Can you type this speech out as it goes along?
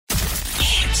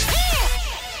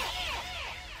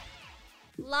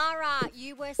Lara,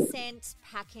 you were sent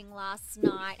packing last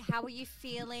night. How are you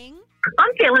feeling?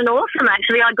 I'm feeling awesome,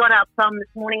 actually. I got up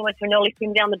this morning, went for an early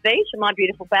swim down the beach at my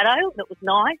beautiful Baddo. That was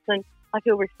nice, and I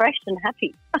feel refreshed and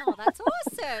happy. Oh, that's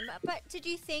awesome. But did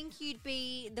you think you'd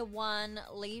be the one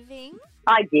leaving?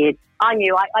 I did. I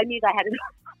knew. I knew they had it.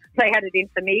 They had it in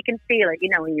for me. You can feel it,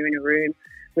 when you're in a room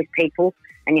with people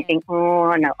and you think,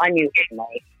 oh, no, I knew it was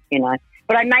me,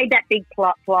 But I made that big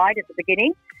flight at the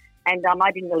beginning, and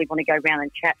I didn't really want to go around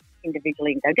and chat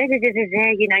individually and go,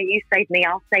 you save me,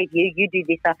 I'll save you, you do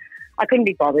this. I couldn't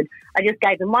be bothered. I just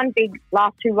gave them one big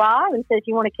last hurrah and said, if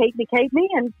you want to keep me.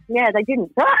 And, yeah, they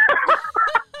didn't.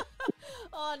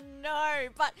 Oh, no.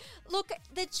 But, look,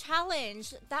 the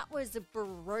challenge, that was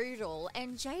brutal.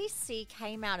 And JC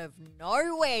came out of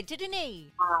nowhere, didn't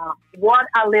he? What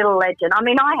a little legend. I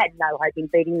mean, I had no hope in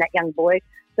beating that young boy,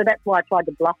 so that's why I tried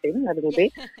to bluff him a little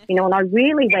bit. And I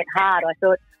really went hard. I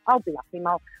thought, I'll bluff him.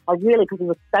 I really,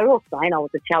 because they were all saying I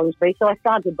was a challenge beast, so I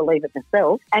started to believe it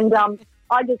myself. And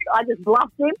I just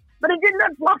bluffed him. But it didn't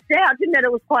have bluffed out, didn't it?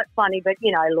 It was quite funny. But,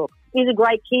 look, he's a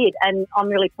great kid, and I'm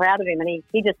really proud of him. And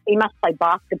he must play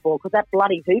basketball, because that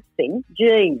bloody hoop thing,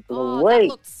 geez Louise. That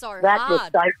looked so hard. That was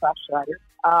so frustrating.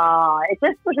 It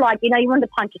just was like, you wanted to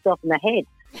punch yourself in the head.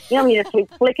 You just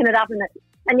keep flicking it up,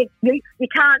 and you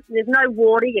can't, there's no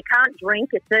water, you can't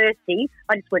drink, you're thirsty.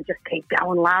 I just went, just keep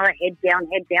going, Lara, head down,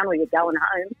 or you're going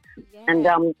home. Yeah. And,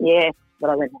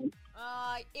 but I went home.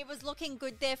 It was looking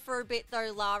good there for a bit,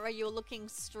 though, Lara. You were looking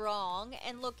strong.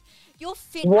 And, look, you're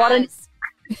fit as...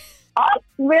 Oh,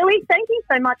 really? Thank you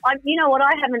so much. You know what?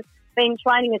 I haven't been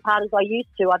training as hard as I used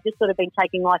to. I've just sort of been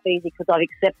taking life easy because I've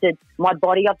accepted my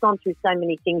body. I've gone through so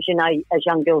many things, as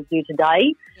young girls do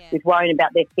today, with worrying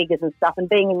about their figures and stuff. And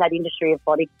being in that industry of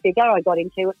body figure I got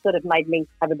into, it sort of made me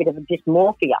have a bit of a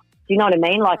dysmorphia. Do you know what I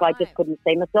mean? Like, right. I just couldn't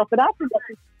see myself. But after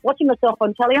watching myself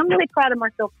on telly, I'm really proud of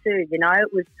myself too,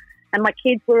 It was... And my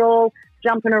kids were all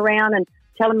jumping around and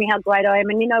telling me how great I am.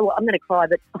 And you know what? I'm going to cry,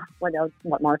 but what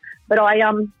more? But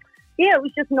it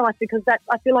was just nice because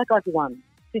I feel like I've won.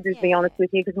 To just be honest with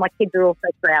you, because my kids are all so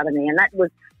proud of me, and that's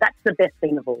the best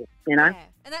thing of all, Yeah.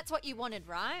 And that's what you wanted,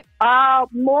 right?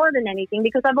 More than anything,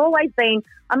 because I'm always the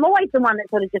one that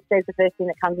sort of just says the first thing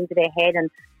that comes into their head, and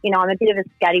I'm a bit of a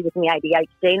scatty with my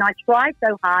ADHD, and I try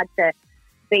so hard to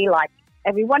be like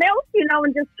everyone else,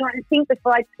 and just try to think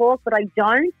before I talk, but I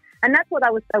don't. And that's what I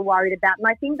was so worried about. And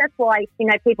I think that's why,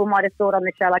 people might have thought on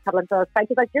the show like a couple of times,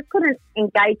 because I just couldn't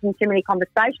engage in too many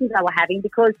conversations they were having,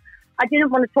 because I didn't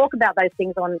want to talk about those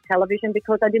things on television,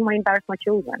 because I didn't want to embarrass my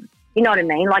children. You know what I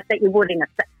mean? Like that you would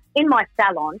in my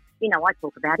salon, I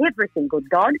talk about everything, good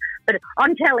God. But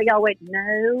on telly, I went,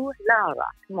 no, Lara,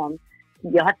 come on.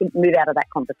 You'll have to move out of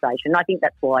that conversation. I think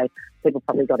that's why people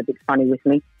probably got a bit funny with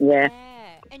me. Yeah.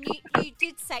 And you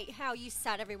did say how you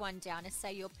sat everyone down to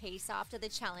say your piece after the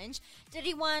challenge. Did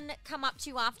anyone come up to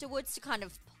you afterwards to kind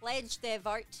of pledge their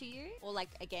vote to you or like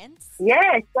against?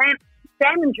 Yeah,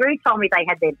 Sam and Drew told me they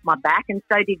had my back, and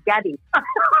so did Gabby. Oh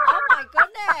my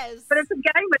goodness! But it's a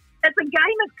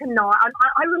game of connive.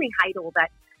 I really hate all that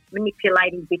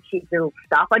manipulating bitchy little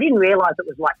stuff. I didn't realise it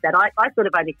was like that. I sort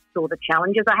of only saw the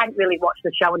challenges. I hadn't really watched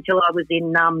the show until I was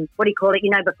in,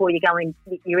 before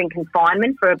you're in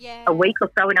confinement for a week or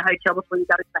so in a hotel before you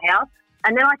go to the house.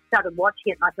 And then I started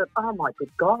watching it and I thought, oh my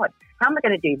good God, how am I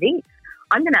going to do this?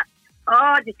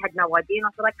 I just had no idea. And I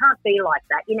thought, I can't be like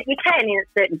that. You can in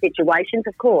certain situations,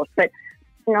 of course, but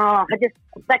no,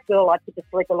 that girl I took to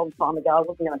sleep a long time ago. I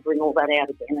wasn't going to bring all that out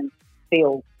again and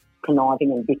feel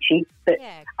conniving and bitchy, but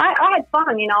I had fun,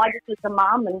 I just was a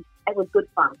mum and it was good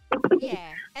fun. Yeah.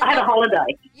 I had a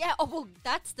holiday. Yeah, well,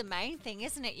 that's the main thing,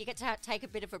 isn't it? You get to take a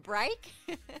bit of a break.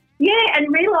 Yeah,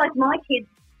 and realise my kids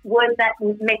weren't that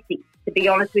messy, to be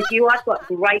honest with you. I've got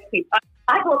great kids.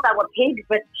 I thought they were pigs,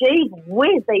 but geez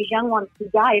whiz, these young ones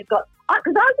today have got,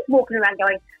 because I was just walking around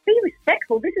going, be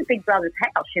respectful, this is Big Brother's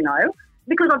house,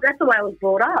 because that's the way I was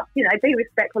brought up, be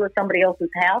respectful of somebody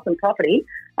else's house and property.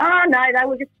 Oh, no, they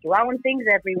were just throwing things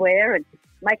everywhere and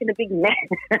making a big mess.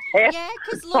 Yeah,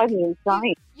 because look, totally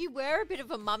insane. You were a bit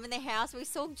of a mum in the house. We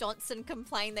saw Johnson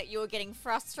complain that you were getting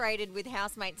frustrated with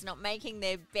housemates not making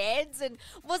their beds. And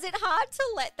was it hard to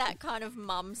let that kind of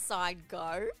mum side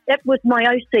go? That was my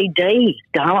OCD,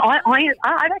 darling.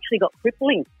 I've actually got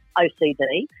crippling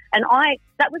OCD, and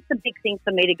that was the big thing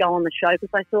for me to go on the show, because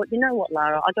I thought, you know what,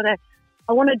 Lara,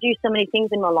 I want to do so many things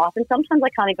in my life, and sometimes I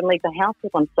can't even leave the house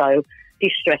because I'm so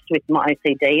distressed with my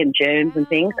OCD and germs and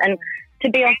things. And to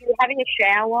be honest, having a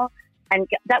shower, and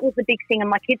that was the big thing. And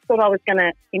my kids thought I was going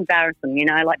to embarrass them,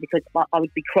 because I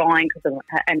would be crying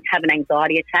and have an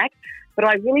anxiety attack. But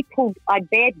I really I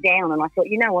bared down, and I thought,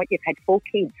 you know what, you've had 4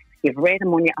 kids. You've read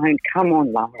them on your own. Come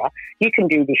on, Lara. You can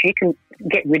do this. You can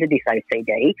get rid of this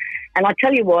OCD. And I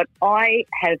tell you what, I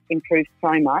have improved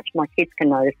so much. My kids can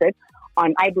notice it.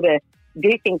 I'm able to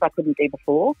do things I couldn't do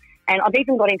before. And I've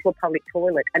even got into a public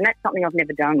toilet. And that's something I've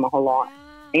never done my whole life.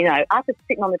 Wow. You know, after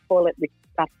sitting on the toilet with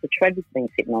stuff the Trevor's been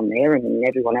sitting on there and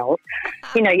everyone else,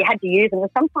 you know, you had to use them.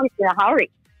 And sometimes in a hurry.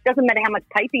 Doesn't matter how much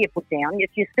paper you put down,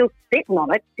 you're still sitting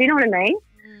on it. Do you know what I mean?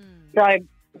 So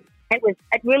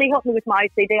it really helped me with my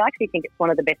OCD. I actually think it's one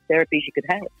of the best therapies you could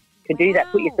have to do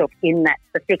that, put yourself in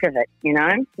the thick of it, you know?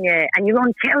 Yeah, and you're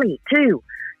on telly too.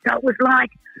 So it was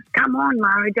like, come on,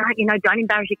 Mara, don't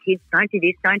embarrass your kids, don't do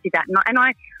this, don't do that. And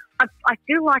I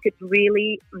feel like it's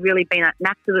really, really been an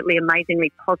absolutely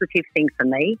amazingly positive thing for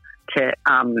me to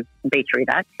be through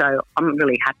that. So I'm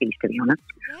really happy, to be honest.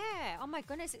 Yeah. Oh, my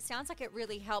goodness. It sounds like it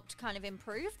really helped kind of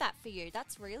improve that for you.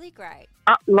 That's really great.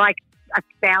 Like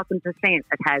 1,000% it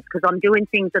has, because I'm doing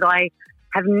things that I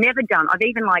have never done. I've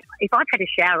even, like, if I've had a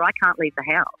shower, I can't leave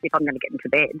the house if I'm going to get into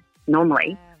bed normally.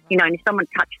 Yeah, right. You know, and if someone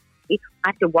touches me, I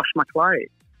have to wash my clothes.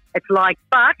 It's like,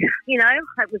 but, you know,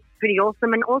 it was pretty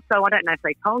awesome. And also, I don't know if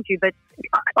they told you, but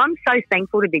I'm so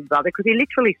thankful to Big Brother because he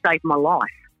literally saved my life,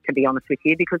 to be honest with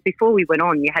you, because before we went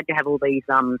on, you had to have all these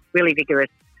really vigorous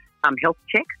health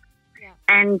checks. Yeah.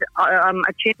 And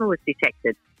a tumour was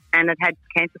detected and it had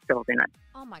cancer cells in it.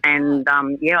 Oh, my God. And,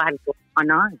 I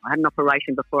had an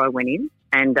operation before I went in.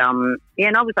 And,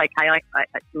 and I was okay. I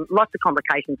lots of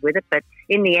complications with it, but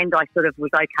in the end, I sort of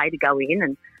was okay to go in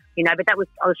and, you know, but I was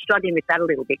struggling with that a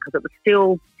little bit because it was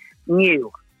still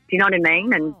new. Do you know what I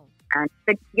mean?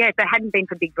 But if it hadn't been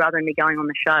for Big Brother and me going on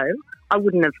the show, I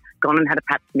wouldn't have gone and had a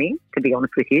pap smear, to be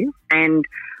honest with you. And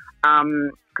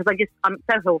because I'm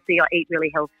so healthy, I eat really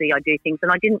healthy, I do things,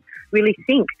 and I didn't really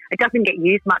think. It doesn't get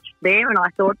used much there, and I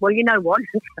thought, well, you know what?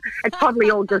 It's probably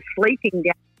all just sleeping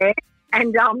down there.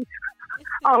 And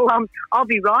I'll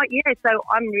be right. Yeah, so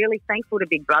I'm really thankful to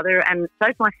Big Brother, and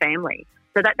so's my family.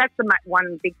 So that's the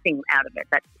one big thing out of it.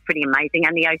 That's pretty amazing.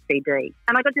 And the OCD.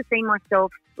 And I got to see myself,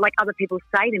 like other people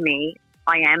say to me,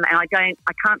 I am, and I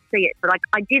can't see it, but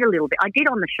I did a little bit. I did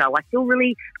on the show. I feel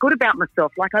really good about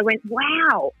myself. Like I went,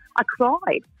 wow, I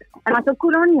cried. And I thought,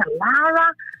 good on you,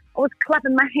 Lara. I was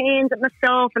clapping my hands at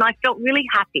myself and I felt really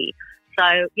happy.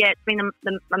 So, yeah, it's been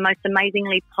the most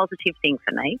amazingly positive thing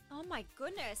for me. Oh, my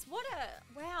goodness.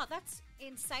 Wow, that's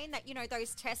insane that, you know,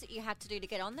 those tests that you had to do to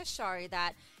get on the show,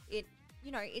 that it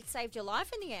saved your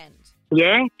life in the end.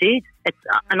 Yeah, it did.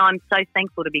 And I'm so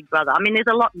thankful to Big Brother. I mean, there's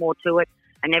a lot more to it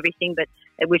and everything, but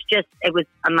it was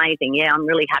amazing. Yeah, I'm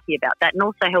really happy about that. And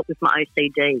also helped with my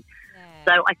OCD. Yeah.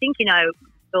 So I think, you know,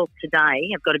 girls today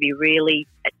have got to be really,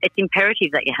 it's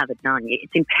imperative that you have it done.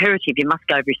 It's imperative. You must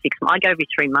go every 6 months. I go every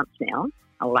 3 months now.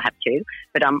 Well, I have to,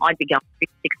 but I'd be going every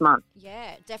 6 months.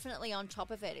 Yeah, definitely on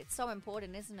top of it. It's so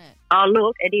important, isn't it? Oh,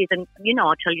 look, it is. And, you know,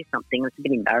 I'll tell you something. It's a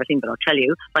bit embarrassing, but I'll tell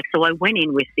you. Like, so I went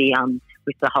in with the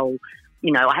whole,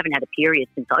 you know, I haven't had a period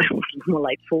since I was in my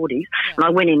late 40s. Yeah. And I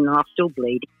went in and I was still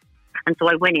bleeding. And so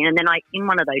I went in and then in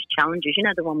one of those challenges, you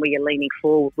know, the one where you're leaning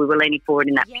forward, we were leaning forward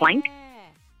in that plank.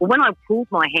 Well, when I pulled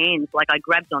my hands, like I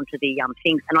grabbed onto the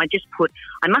things and I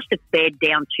must have bared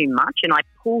down too much and I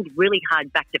pulled really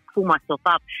hard back to pull myself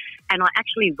up and I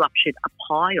actually ruptured a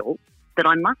pile that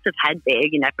I must have had there,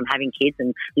 you know, from having kids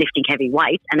and lifting heavy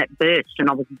weights, and it burst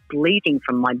and I was bleeding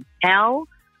from my... How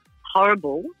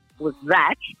horrible was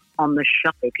that on the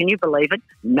show? Can you believe it?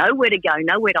 Nowhere to go,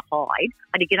 nowhere to hide. I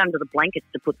had to get under the blankets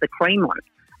to put the cream on.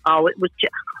 Oh, it was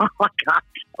just... I can't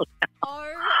tell you.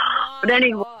 Oh, my But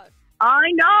anyway... God.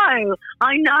 I know,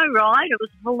 right? It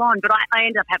was full on, but I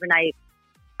ended up having a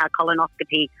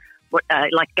colonoscopy,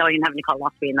 like going and having a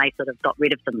colonoscopy, and they sort of got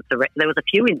rid of them. So there was a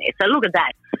few in there. So look at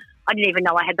that. I didn't even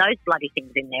know I had those bloody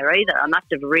things in there either. I must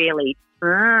have really.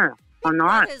 I know.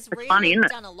 That has it's really funny, isn't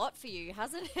it? done a lot for you,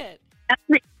 hasn't it?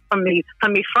 From me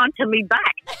front to me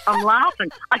back. I'm laughing.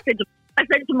 I said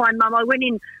to my mum, I went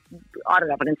in, I don't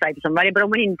know if I can say this on radio, but I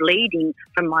went in bleeding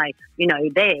from my, you know,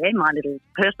 my little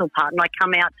personal part, and I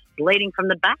come out bleeding from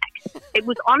the back. It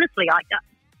was honestly,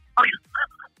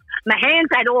 my hands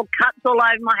had all cuts all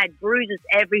over them. I had bruises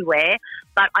everywhere,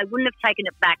 but I wouldn't have taken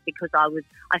it back because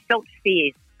I felt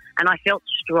fierce and I felt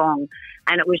strong,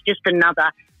 and it was just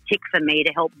another tick for me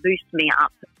to help boost me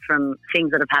up from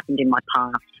things that have happened in my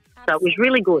past. Absolutely. So it was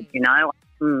really good, you know,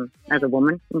 as a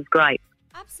woman. It was great.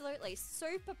 Absolutely.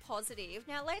 Super positive.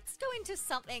 Now, let's go into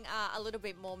something a little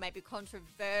bit more maybe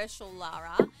controversial,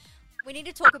 Lara. We need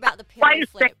to talk about the pillow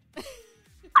flip.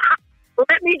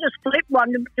 Let me just flip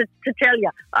one to tell you.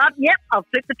 Yep, I'll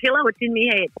flip the pillow. It's in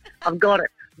my head. I've got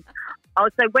it.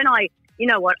 So when you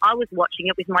know what, I was watching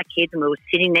it with my kids and we were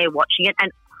sitting there watching it,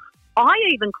 and I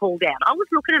even called out. I was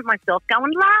looking at myself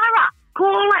going, Lara,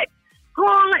 call it,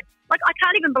 call it. Like, I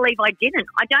can't even believe I didn't.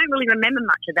 I don't really remember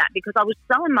much of that because I was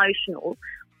so emotional.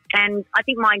 And I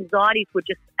think my anxieties were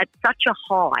just at such a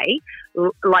high,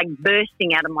 like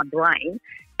bursting out of my brain.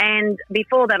 And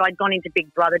before that, I'd gone into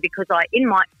Big Brother because I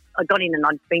got in and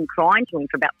I'd been crying to him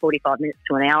for about 45 minutes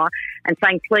to an hour and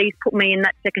saying, please put me in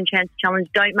that second chance challenge.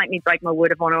 Don't make me break my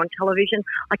word of honour on television.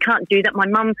 I can't do that. My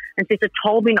mum and sister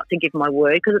told me not to give my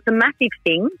word because it's a massive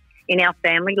thing in our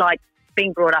family. Like,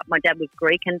 being brought up, my dad was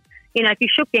Greek, and, you know, if you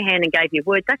shook your hand and gave your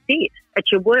word, that's it. It's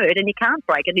your word and you can't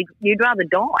break it. You'd rather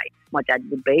die, my dad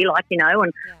would be, like, you know,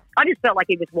 and I just felt like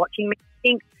he was watching me. I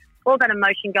think all that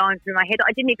emotion going through my head,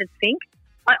 I didn't even think.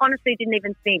 I honestly didn't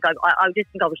even think. I just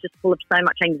think I was just full of so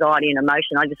much anxiety and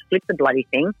emotion. I just flipped the bloody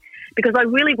thing because I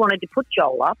really wanted to put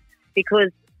Joel up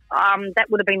because that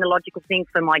would have been the logical thing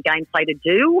for my gameplay to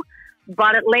do,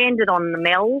 but it landed on the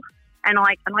Mel. And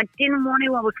I didn't want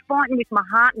to. I was fighting with my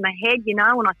heart and my head, you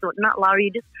know. And I thought, no, Lara,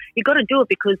 you got to do it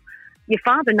because your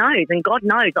father knows and God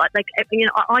knows.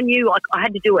 I knew I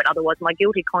had to do it. Otherwise, my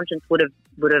guilty conscience would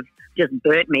have just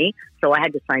burnt me. So I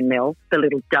had to say, Mel, the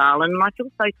little darling. And I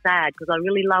feel so sad because I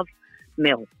really love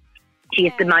Mel. She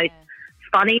is the most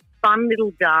funny, fun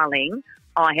little darling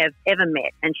I have ever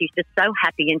met, and she's just so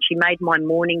happy, and she made my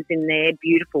mornings in there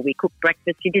beautiful. We cooked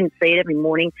breakfast. You didn't see it every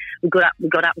morning. We got up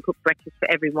and cooked breakfast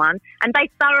for everyone, and they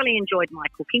thoroughly enjoyed my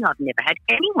cooking. I've never had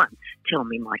anyone tell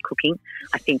me my cooking.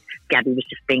 I think Gabby was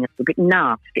just being a little bit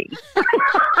nasty.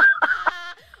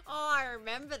 Oh, I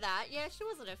remember that. Yeah, she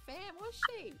wasn't a fan, was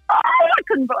she? Oh,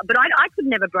 I could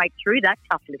never break through that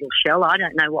tough little shell. I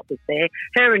don't know what was there.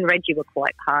 Her and Reggie were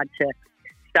quite hard to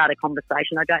start a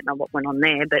conversation. I don't know what went on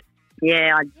there, but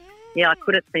I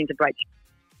couldn't seem to break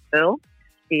girl.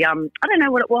 I don't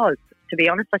know what it was, to be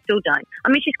honest. I still don't. I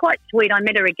mean, she's quite sweet. I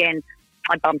met her again.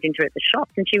 I bumped into her at the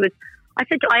shops, and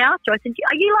I asked her,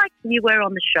 are you like you were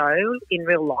on the show in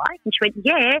real life? And she went,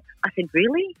 yeah. I said,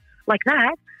 really? Like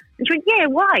that? And she went, yeah,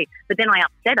 why? But then I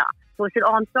upset her. So I said,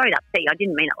 oh, I'm sorry to upset you. I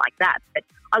didn't mean it like that. But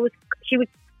she was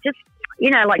just, you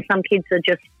know, like some kids are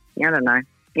just, I don't know,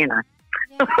 you know.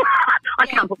 Yeah. I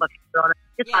can't put my finger on it.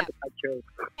 It's hard to play through.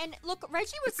 And look,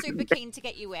 Reggie was super keen to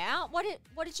get you out. What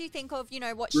did you think of, you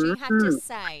know, what she had to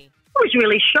say? I was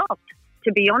really shocked,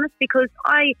 to be honest, because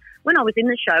when I was in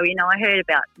the show, you know, I heard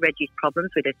about Reggie's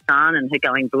problems with her son and her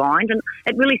going blind, and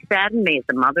it really saddened me as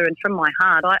a mother. And from my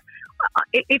heart,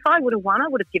 if I would have won, I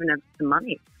would have given her some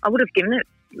money. I would have given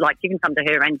some to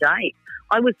her and Dave.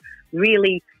 I was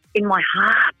really in my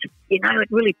heart, you know, it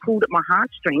really pulled at my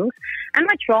heartstrings. And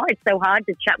I tried so hard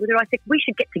to chat with her. I said, we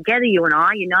should get together, you and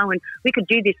I, you know, and we could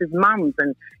do this as mums.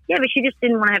 And yeah, but she just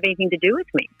didn't want to have anything to do with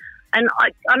me. And I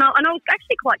was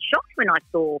actually quite shocked when I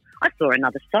saw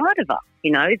another side of her,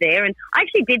 you know, there. And I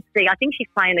actually did see, I think she's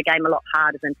playing the game a lot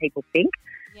harder than people think.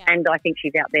 Yeah. And I think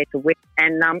she's out there to win.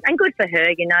 And good for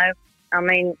her, you know. I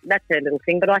mean, that's her little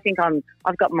thing. But I think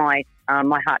I've got my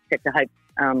heart set to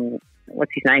hope.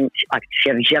 What's his name?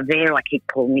 Javert. I keep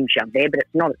calling him Javert, but it's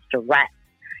not. It's Taras.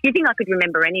 You think I could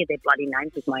remember any of their bloody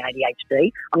names with my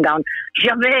ADHD? I'm going,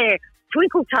 Javert,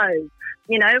 Twinkle Toes,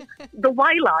 you know, the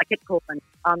Whaler. I kept calling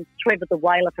Trevor the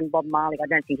Whaler from Bob Marley. I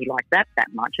don't think he liked that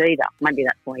much either. Maybe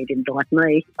that's why he didn't like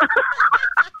me.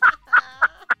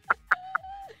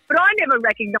 But I never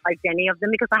recognised any of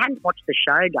them because I hadn't watched the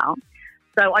show, darling.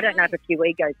 So I don't know if a few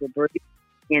egos were bruised,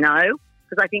 you know,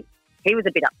 because I think he was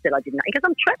a bit upset I didn't know. Because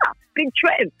I'm Trevor, Big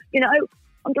Trev, you know,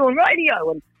 I'm doing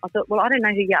radio. And I thought, well, I don't know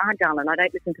who you are, darling. I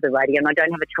don't listen to the radio and I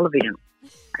don't have a television.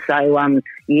 So,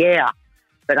 yeah.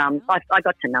 But I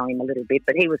got to know him a little bit,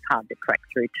 but he was hard to crack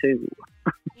through too.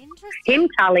 Interesting. Him,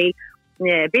 Tully,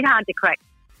 yeah, a bit hard to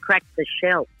crack the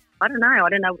shell. I don't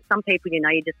know. Some people, you know,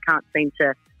 you just can't seem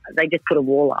to, they just put a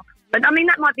wall up. But, I mean,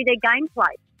 that might be their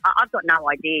gameplay. I've got no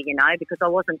idea, you know, because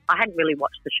I hadn't really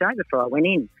watched the show before I went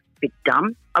in. Bit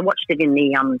dumb. I watched it in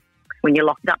the when you're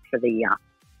locked up for the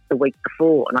week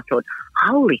before, and I thought,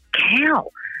 holy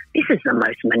cow, this is the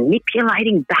most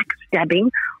manipulating, backstabbing.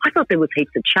 I thought there was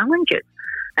heaps of challenges,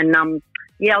 and I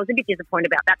was a bit disappointed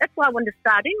about that. That's why I wanted to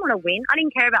start. I didn't want to win. I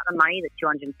didn't care about the money, the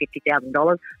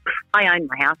 $250,000. I own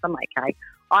my house. I'm okay.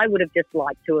 I would have just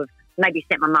liked to have maybe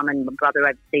sent my mum and my brother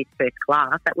overseas first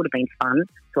class. That would have been fun,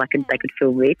 so they could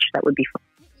feel rich. That would be fun.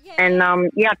 Yeah. And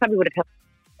I probably would have helped.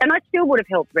 And I still would have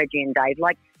helped Reggie and Dave.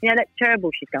 Like, you know, that's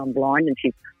terrible. She's gone blind and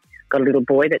she's got a little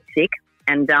boy that's sick.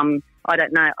 And I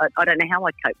don't know. I don't know how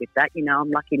I'd cope with that. You know,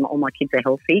 I'm lucky all my kids are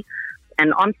healthy.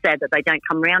 And I'm sad that they don't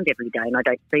come round every day and I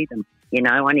don't see them. You know,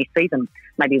 I only see them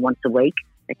maybe once a week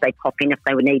if they pop in, if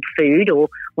they would need food or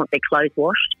want their clothes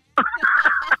washed.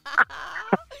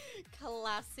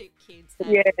 Classic kids.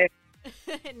 Hey?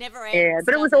 It never ends. Yeah,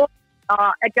 but it was all.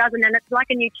 It doesn't, and it's like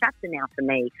a new chapter now for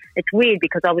me. It's weird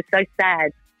because I was so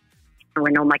sad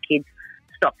when all my kids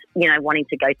stopped, wanting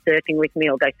to go surfing with me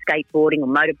or go skateboarding or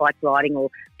motorbike riding or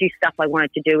do stuff I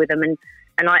wanted to do with them, and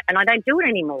I don't do it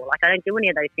anymore. Like, I don't do any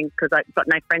of those things because I've got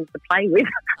no friends to play with.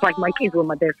 Like, my kids were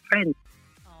my best friends.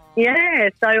 Yeah,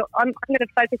 so I'm going to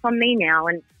focus on me now,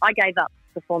 and I gave up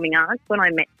performing arts. When I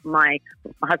met my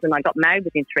husband, I got married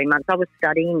within 3 months. I was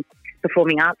studying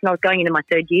performing arts, and I was going into my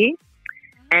third year.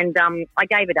 And I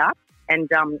gave it up, and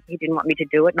he didn't want me to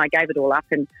do it, and I gave it all up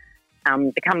and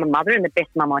become a mother and the best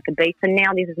mum I could be. So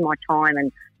now this is my time,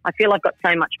 and I feel I've got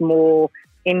so much more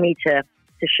in me to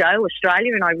show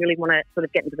Australia, and I really want to sort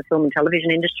of get into the film and television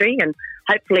industry. And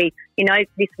hopefully,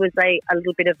 this was a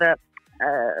little bit of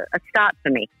a start for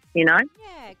me,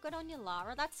 Yeah, good on you,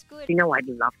 Lara. That's good. I'd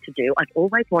love to do. I've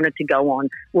always wanted to go on,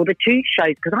 the two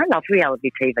shows, because I love reality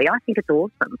TV. I think it's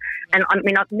awesome. And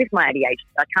with my ADHD,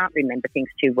 I can't remember things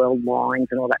too well, lines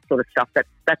and all that sort of stuff.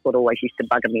 That's what always used to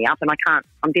bugger me up. And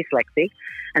I'm dyslexic.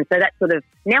 And so that sort of,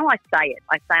 now I say it.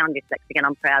 I say I'm dyslexic and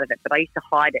I'm proud of it, but I used to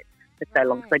hide it for so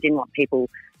long because I didn't want people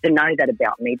to know that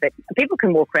about me. But people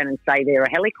can walk around and say they're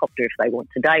a helicopter if they want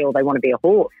today, or they want to be a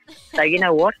horse. So you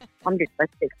know what? I'm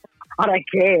dyslexic. I don't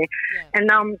care. Yeah.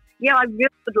 And, I really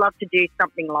would love to do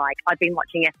something like, I've been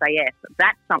watching SAS.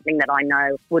 That's something that I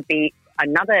know would be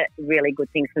another really good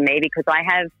thing for me, because I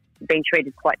have been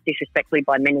treated quite disrespectfully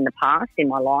by men in the past in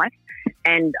my life.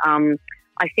 And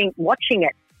I think watching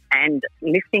it and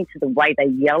listening to the way they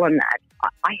yell and that,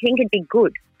 I think it'd be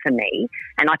good for me.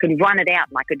 And I could run it out,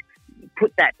 and I could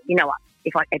put that,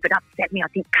 if it upset me, I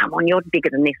think, come on, you're bigger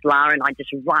than this, Lara, and I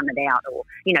just run it out, or,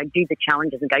 do the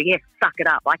challenges and go, yes, suck it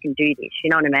up, I can do this, you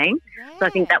know what I mean? Yeah. So I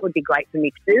think that would be great for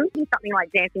me to do. Something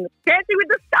like Dancing with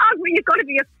the Stars, where you've got to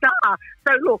be a star.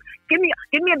 So look, give me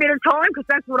a bit of time, because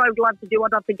that's what I would love to do.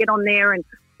 I'd love to get on there and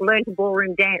learn to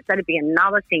ballroom dance. That'd be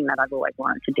another thing that I've always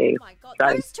wanted to do. Oh my God,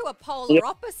 those two are polar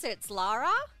opposites,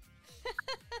 Lara.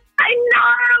 I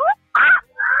know!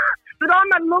 But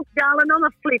look, darling, I'm a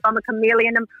flip. I'm a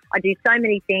chameleon. I do so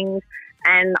many things,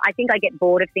 and I think I get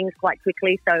bored of things quite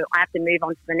quickly, so I have to move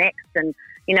on to the next, and,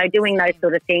 doing those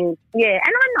sort of things. Yeah, and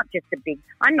I'm not just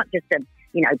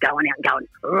going out and going,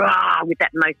 rah, with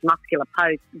that most muscular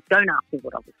pose. Don't ask me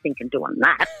what I was thinking doing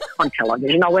that on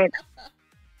television. I went,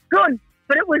 good,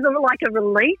 but it was like a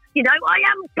release, I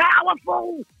am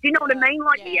powerful. Do you know what I mean?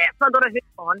 Like, yes, I got a hook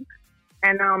on.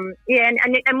 And,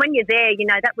 and when you're there,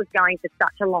 that was going for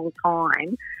such a long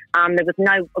time. It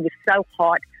was so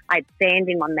hot. I had sand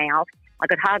in my mouth. I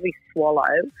could hardly swallow.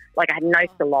 Like, I had no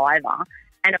saliva.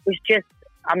 And it was just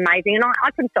amazing. And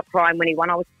I couldn't stop crying when he won.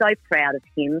 I was so proud of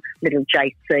him, little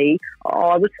JC.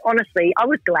 I was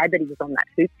glad that he was on that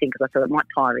hoop thing, because I thought it might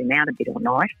tire him out a bit all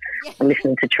night,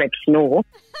 listening to Trev snore.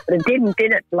 But it didn't,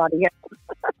 did it, bloody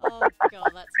hell? Oh,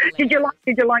 God, that's hilarious.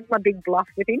 Did you like my big bluff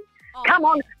with him? Oh, Come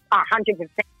on, 100%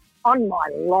 on my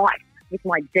life with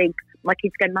my deep. My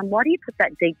kids go, Mum, why do you put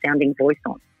that deep sounding voice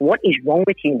on? What is wrong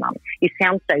with you, Mum? You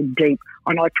sound so deep,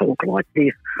 and I talk like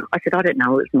this. I said, I don't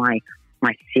know. It was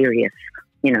my serious,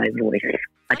 voice.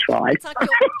 I tried.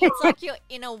 It's like your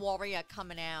inner warrior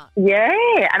coming out. Yeah,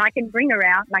 and I can bring her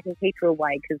out and I can keep her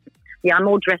away, because, I'm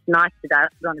all dressed nice today. I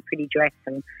put on a pretty dress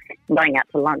and I'm going out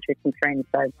to lunch with some friends.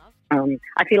 So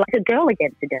I feel like a girl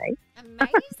again today.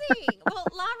 Amazing. Well,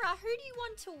 Lara, who do you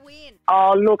want to win?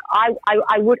 Oh, look,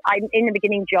 I would. I'm in the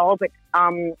beginning, Joel, but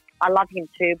I love him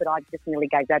too. But I just nearly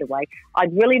gave that away.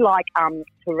 I'd really like Taras.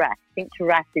 I think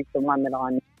Taras is the one that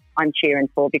I'm cheering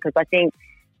for, because I think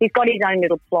he's got his own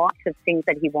little plot of things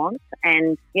that he wants,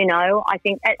 and I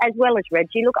think as well as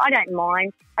Reggie. Look, I don't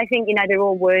mind. I think they're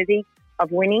all worthy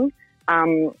of winning.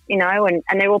 And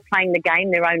they're all playing the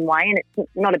game their own way, and it's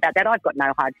not about that. I've got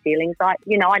no hard feelings. I'd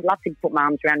love to put my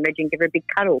arms around Reggie and give her a big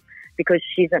cuddle, because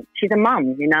she's a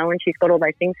mum, and she's got all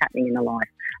those things happening in her life.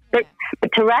 But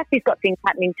Taras, he's got things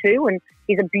happening too, and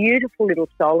he's a beautiful little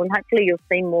soul, and hopefully you'll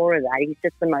see more of that. He's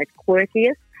just the most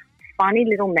quirkiest, funny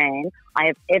little man I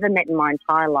have ever met in my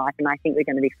entire life, and I think we're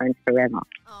going to be friends forever.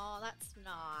 Oh, that's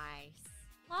nice.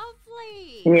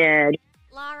 Lovely. Yeah.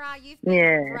 Lara, you've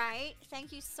been great.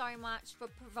 Thank you so much for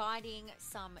providing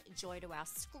some joy to our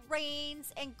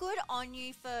screens, and good on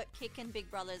you for kicking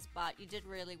Big Brother's butt. You did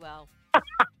really well.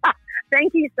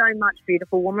 Thank you so much,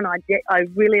 beautiful woman. I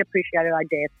really appreciate it, I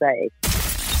dare say.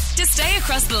 To stay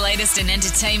across the latest in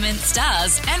entertainment,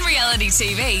 stars and reality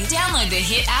TV, download the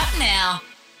Hit app now.